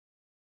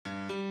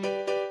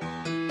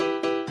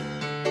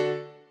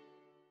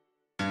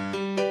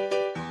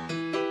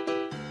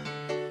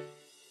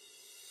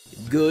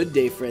Good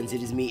day, friends.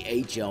 It is me,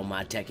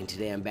 HLModTech, and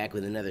today I'm back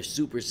with another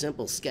super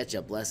simple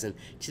SketchUp lesson.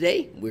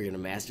 Today, we're going to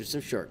master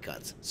some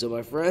shortcuts. So,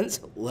 my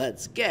friends,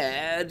 let's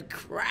get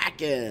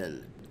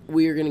cracking.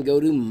 We are going to go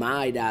to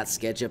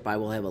my.sketchup. I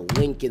will have a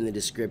link in the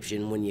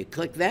description. When you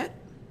click that,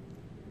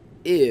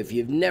 if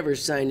you've never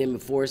signed in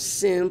before,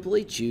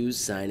 simply choose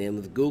Sign In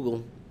with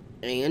Google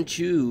and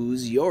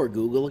choose your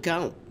Google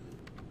account.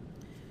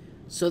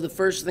 So the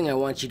first thing I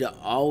want you to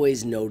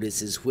always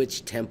notice is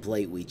which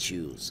template we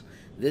choose.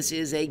 This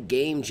is a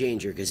game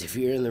changer because if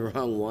you're in the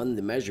wrong one,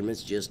 the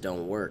measurements just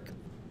don't work.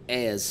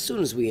 As soon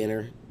as we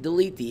enter,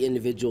 delete the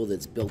individual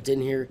that's built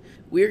in here.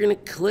 We're going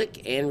to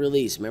click and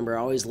release. Remember,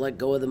 always let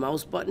go of the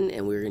mouse button,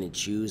 and we're going to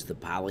choose the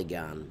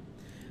polygon.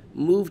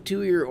 Move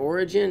to your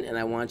origin, and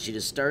I want you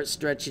to start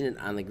stretching it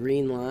on the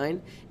green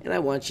line, and I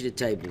want you to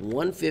type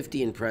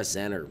 150 and press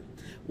enter.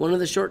 One of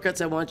the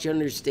shortcuts I want you to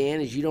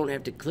understand is you don't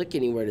have to click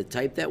anywhere to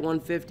type that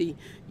 150.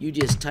 You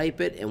just type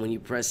it, and when you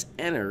press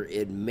enter,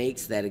 it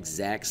makes that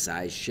exact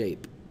size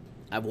shape.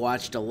 I've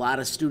watched a lot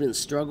of students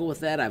struggle with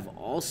that. I've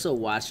also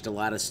watched a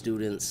lot of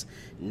students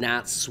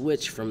not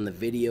switch from the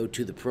video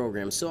to the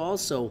program. So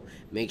also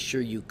make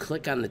sure you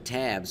click on the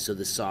tab so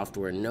the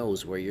software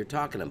knows where you're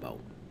talking about.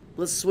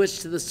 Let's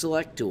switch to the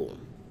select tool.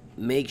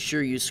 Make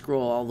sure you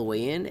scroll all the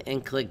way in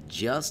and click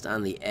just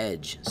on the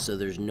edge so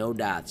there's no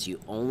dots.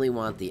 You only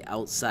want the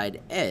outside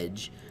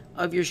edge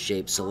of your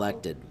shape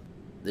selected.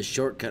 The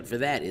shortcut for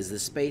that is the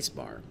space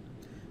bar.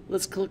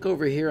 Let's click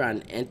over here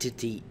on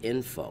Entity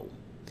Info.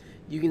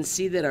 You can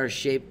see that our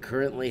shape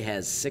currently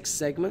has 6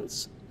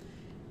 segments.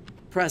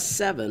 Press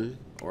 7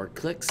 or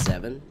click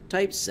 7,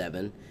 type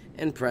 7,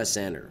 and press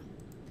enter.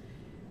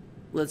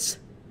 Let's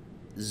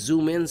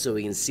zoom in so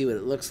we can see what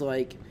it looks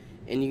like.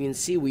 And you can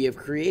see we have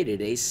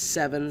created a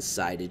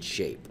 7-sided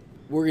shape.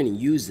 We're going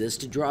to use this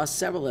to draw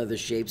several other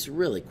shapes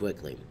really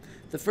quickly.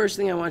 The first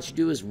thing I want you to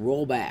do is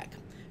roll back.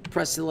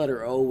 Press the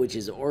letter O, which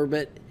is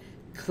orbit,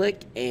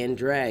 click and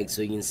drag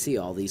so you can see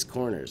all these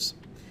corners.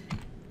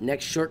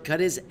 Next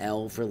shortcut is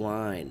L for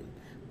line.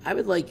 I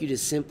would like you to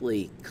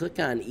simply click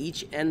on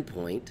each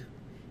endpoint,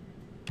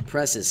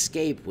 press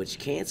escape, which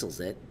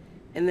cancels it,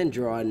 and then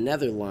draw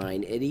another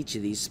line at each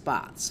of these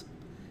spots.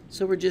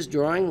 So we're just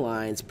drawing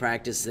lines,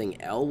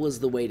 practicing. L was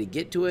the way to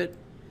get to it.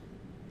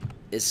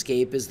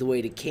 Escape is the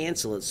way to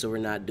cancel it, so we're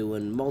not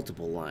doing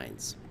multiple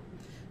lines.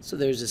 So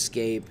there's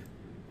escape,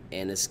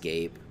 and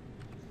escape,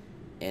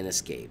 and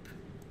escape.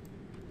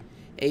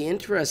 An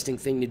interesting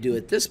thing to do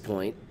at this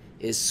point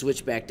is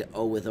switch back to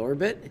O with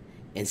orbit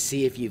and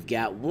see if you've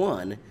got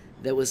one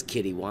that was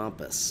kitty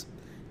wampus.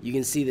 You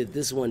can see that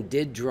this one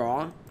did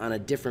draw on a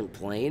different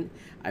plane.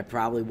 I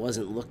probably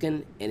wasn't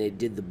looking, and it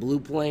did the blue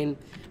plane.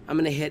 I'm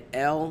going to hit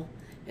L,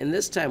 and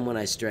this time when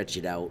I stretch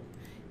it out,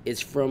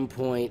 it's from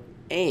point,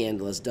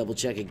 and let's double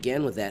check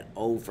again with that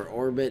O for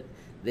orbit.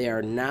 They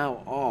are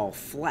now all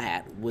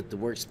flat with the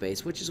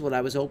workspace, which is what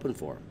I was hoping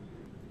for.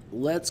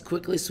 Let's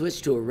quickly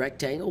switch to a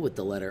rectangle with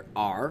the letter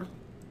R,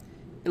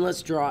 and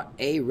let's draw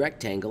a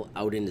rectangle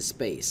out into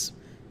space.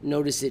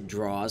 Notice it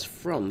draws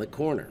from the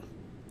corner.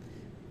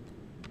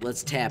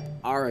 Let's tap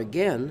R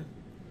again,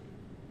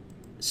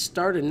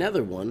 start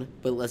another one,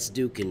 but let's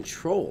do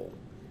Control.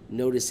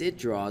 Notice it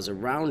draws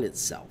around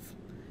itself.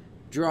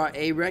 Draw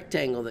a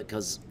rectangle that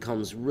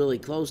comes really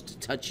close to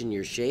touching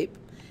your shape,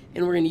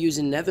 and we're going to use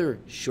another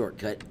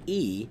shortcut,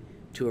 E,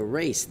 to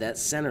erase that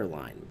center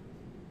line.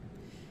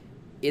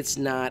 It's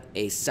not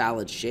a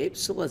solid shape,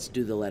 so let's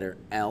do the letter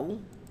L,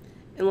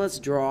 and let's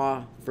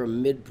draw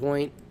from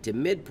midpoint to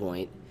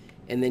midpoint,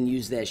 and then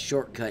use that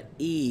shortcut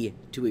E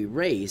to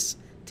erase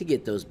to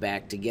get those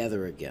back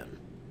together again.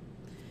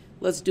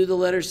 Let's do the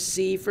letter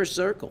C for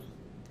circle.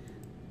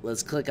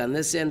 Let's click on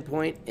this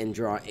endpoint and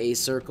draw a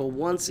circle.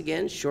 Once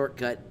again,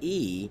 shortcut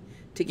E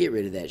to get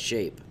rid of that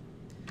shape.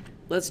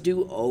 Let's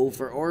do O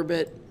for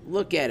orbit.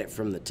 Look at it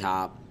from the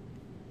top.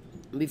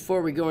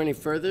 Before we go any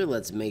further,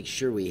 let's make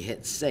sure we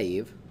hit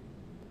save.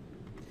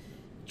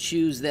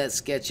 Choose that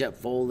SketchUp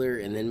folder,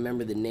 and then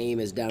remember the name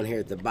is down here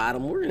at the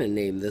bottom. We're going to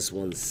name this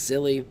one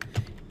Silly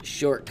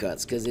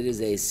Shortcuts because it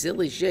is a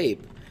silly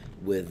shape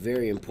with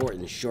very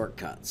important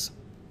shortcuts.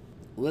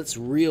 Let's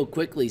real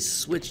quickly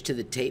switch to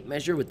the tape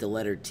measure with the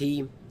letter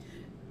T.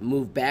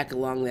 Move back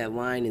along that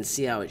line and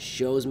see how it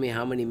shows me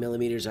how many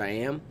millimeters I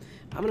am.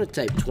 I'm going to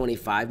type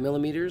 25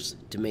 millimeters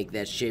to make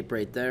that shape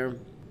right there.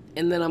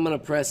 And then I'm going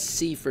to press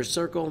C for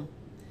circle,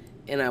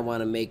 and I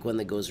want to make one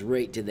that goes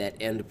right to that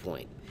end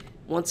point.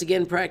 Once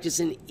again,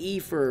 practicing E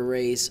for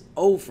erase,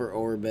 O for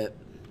orbit.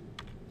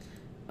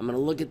 I'm going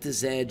to look at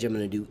this edge. I'm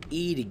going to do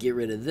E to get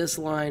rid of this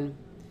line.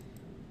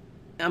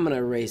 I'm going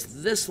to erase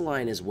this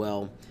line as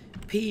well.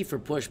 P for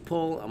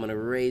push-pull. I'm going to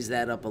raise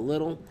that up a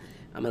little.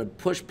 I'm going to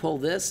push-pull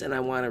this, and I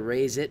want to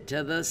raise it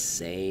to the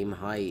same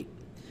height.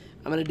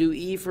 I'm going to do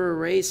E for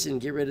erase and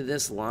get rid of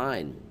this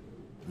line.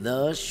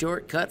 The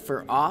shortcut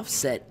for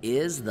offset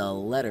is the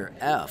letter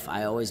F.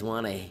 I always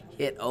want to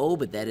hit O,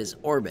 but that is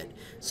orbit,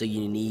 so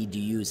you need to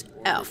use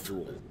F.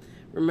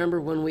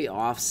 Remember, when we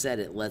offset,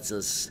 it lets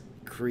us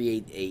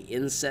create a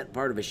inset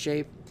part of a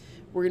shape.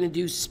 We're going to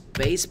do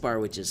spacebar,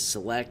 which is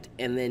select,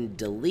 and then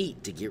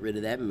delete to get rid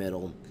of that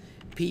middle.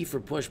 P for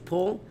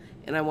push-pull,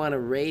 and I want to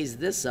raise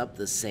this up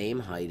the same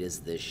height as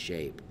this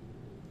shape.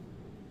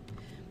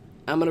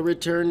 I'm going to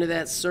return to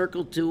that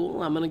circle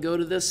tool. I'm going to go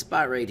to this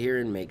spot right here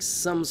and make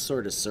some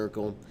sort of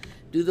circle.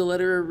 Do the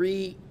letter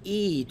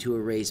E to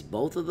erase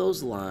both of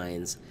those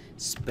lines.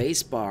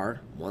 Spacebar,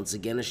 once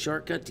again a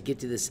shortcut to get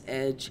to this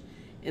edge.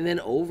 And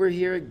then over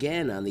here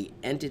again on the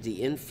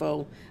entity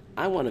info,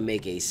 I want to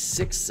make a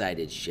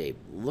 6-sided shape.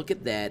 Look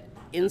at that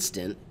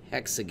instant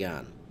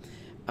hexagon.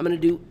 I'm going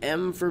to do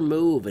M for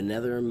move,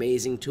 another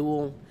amazing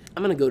tool.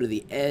 I'm going to go to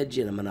the edge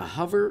and I'm going to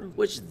hover,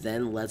 which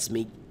then lets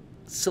me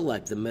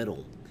select the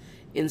middle.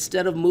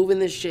 Instead of moving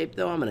this shape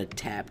though, I'm going to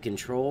tap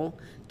Control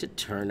to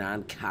turn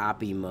on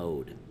copy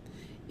mode.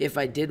 If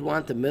I did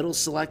want the middle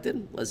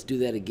selected, let's do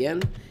that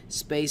again.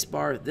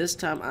 Spacebar, this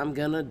time I'm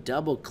going to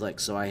double click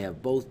so I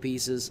have both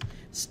pieces.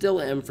 Still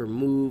M for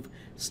move,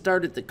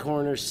 start at the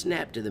corner,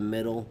 snap to the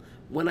middle.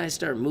 When I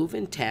start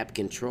moving, tap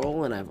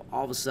Control and I've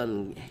all of a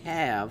sudden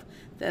have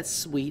that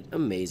sweet,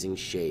 amazing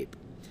shape.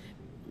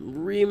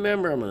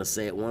 Remember, I'm going to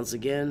say it once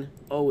again,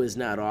 O is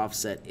not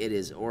offset, it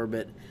is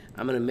orbit.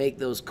 I'm going to make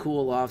those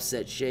cool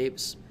offset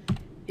shapes.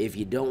 If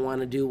you don't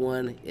want to do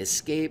one,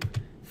 escape.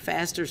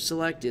 Faster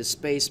select is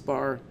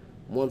spacebar.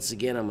 Once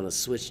again, I'm going to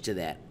switch to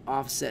that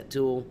offset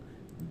tool.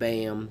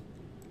 Bam,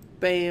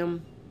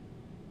 bam.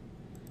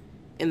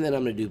 And then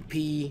I'm going to do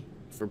P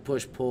for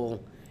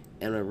push-pull.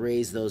 And I'm going to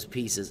raise those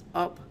pieces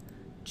up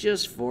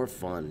just for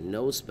fun.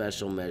 No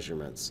special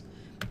measurements.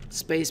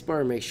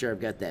 Spacebar, make sure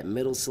I've got that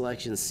middle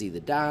selection. See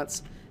the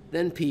dots.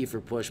 Then P for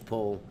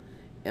push-pull.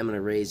 I'm going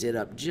to raise it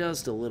up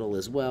just a little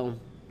as well.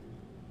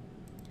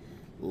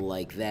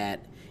 Like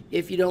that.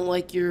 If you don't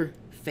like your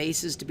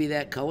faces to be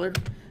that color,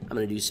 I'm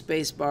going to do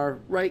spacebar,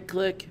 right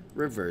click,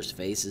 reverse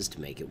faces to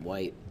make it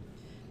white.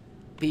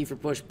 P for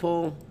push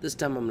pull. This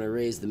time I'm going to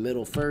raise the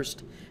middle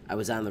first. I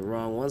was on the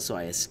wrong one, so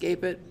I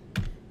escape it.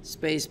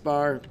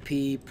 Spacebar,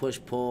 P, push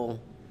pull,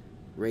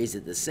 raise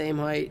it the same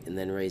height and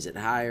then raise it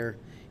higher.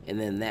 And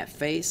then that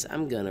face,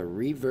 I'm going to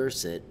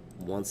reverse it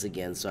once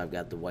again so I've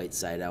got the white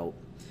side out.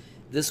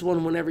 This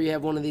one, whenever you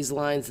have one of these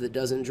lines that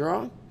doesn't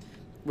draw,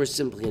 we're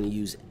simply going to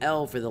use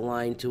L for the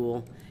line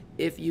tool.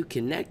 If you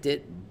connect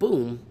it,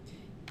 boom,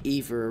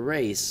 E for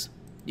erase,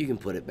 you can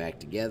put it back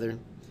together.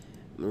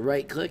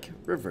 Right click,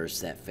 reverse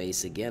that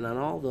face again on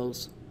all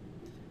those.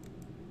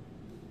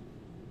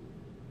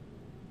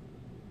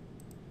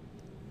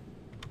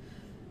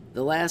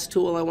 The last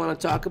tool I want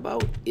to talk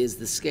about is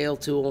the scale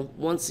tool.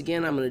 Once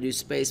again, I'm going to do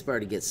spacebar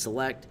to get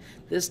select.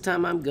 This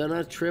time I'm going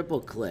to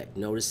triple click.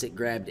 Notice it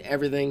grabbed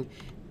everything.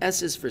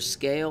 S is for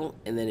scale,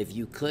 and then if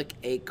you click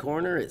a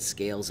corner, it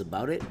scales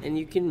about it, and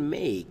you can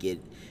make it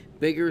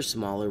bigger,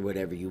 smaller,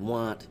 whatever you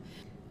want.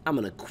 I'm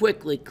going to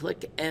quickly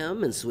click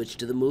M and switch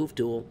to the move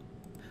tool.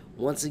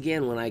 Once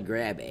again, when I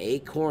grab a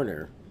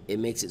corner, it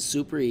makes it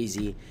super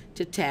easy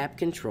to tap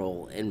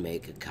Control and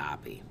make a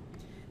copy.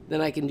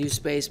 Then I can do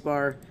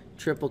spacebar,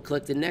 triple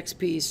click the next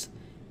piece,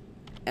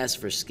 S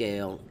for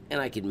scale, and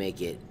I can make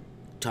it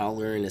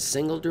taller in a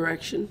single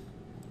direction.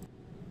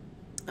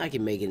 I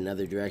can make it in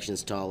other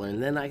directions taller,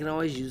 and then I can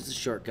always use the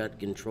shortcut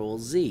Control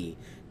Z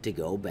to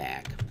go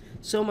back.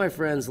 So my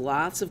friends,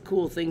 lots of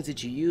cool things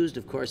that you used.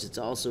 Of course, it's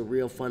also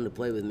real fun to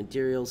play with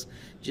materials.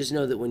 Just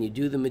know that when you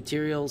do the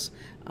materials,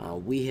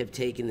 we have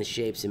taken the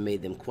shapes and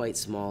made them quite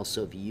small,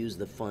 so if you use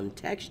the fun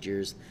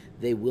textures,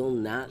 they will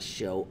not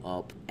show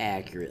up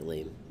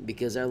accurately,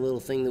 because our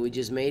little thing that we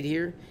just made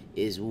here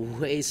is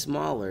way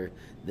smaller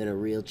than a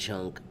real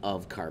chunk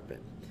of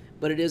carpet.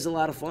 But it is a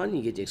lot of fun.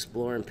 You get to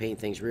explore and paint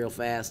things real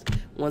fast.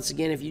 Once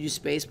again, if you do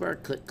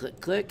spacebar, click, click,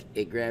 click,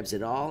 it grabs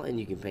it all, and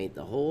you can paint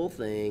the whole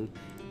thing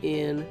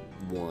in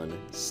one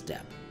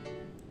step.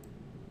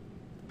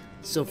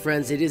 So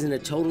friends, it isn't a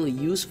totally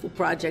useful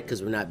project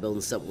because we're not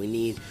building something we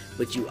need,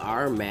 but you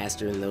are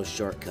mastering those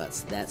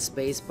shortcuts. That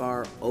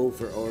spacebar, O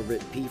for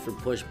orbit, P for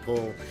push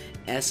pull,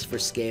 S for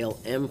scale,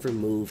 M for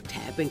move,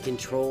 tap and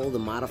control to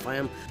modify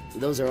them.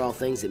 Those are all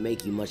things that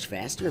make you much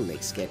faster and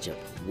make SketchUp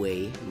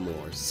way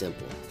more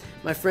simple.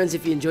 My friends,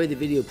 if you enjoyed the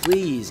video,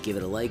 please give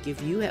it a like.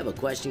 If you have a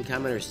question,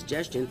 comment, or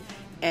suggestion,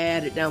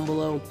 add it down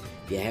below.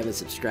 If you haven't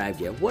subscribed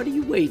yet, what are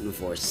you waiting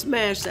for?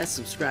 Smash that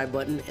subscribe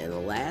button,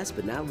 and last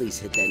but not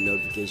least, hit that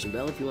notification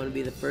bell if you want to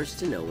be the first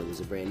to know when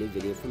there's a brand new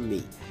video from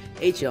me,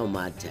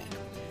 HLModTech.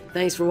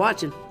 Thanks for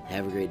watching.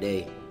 Have a great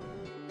day.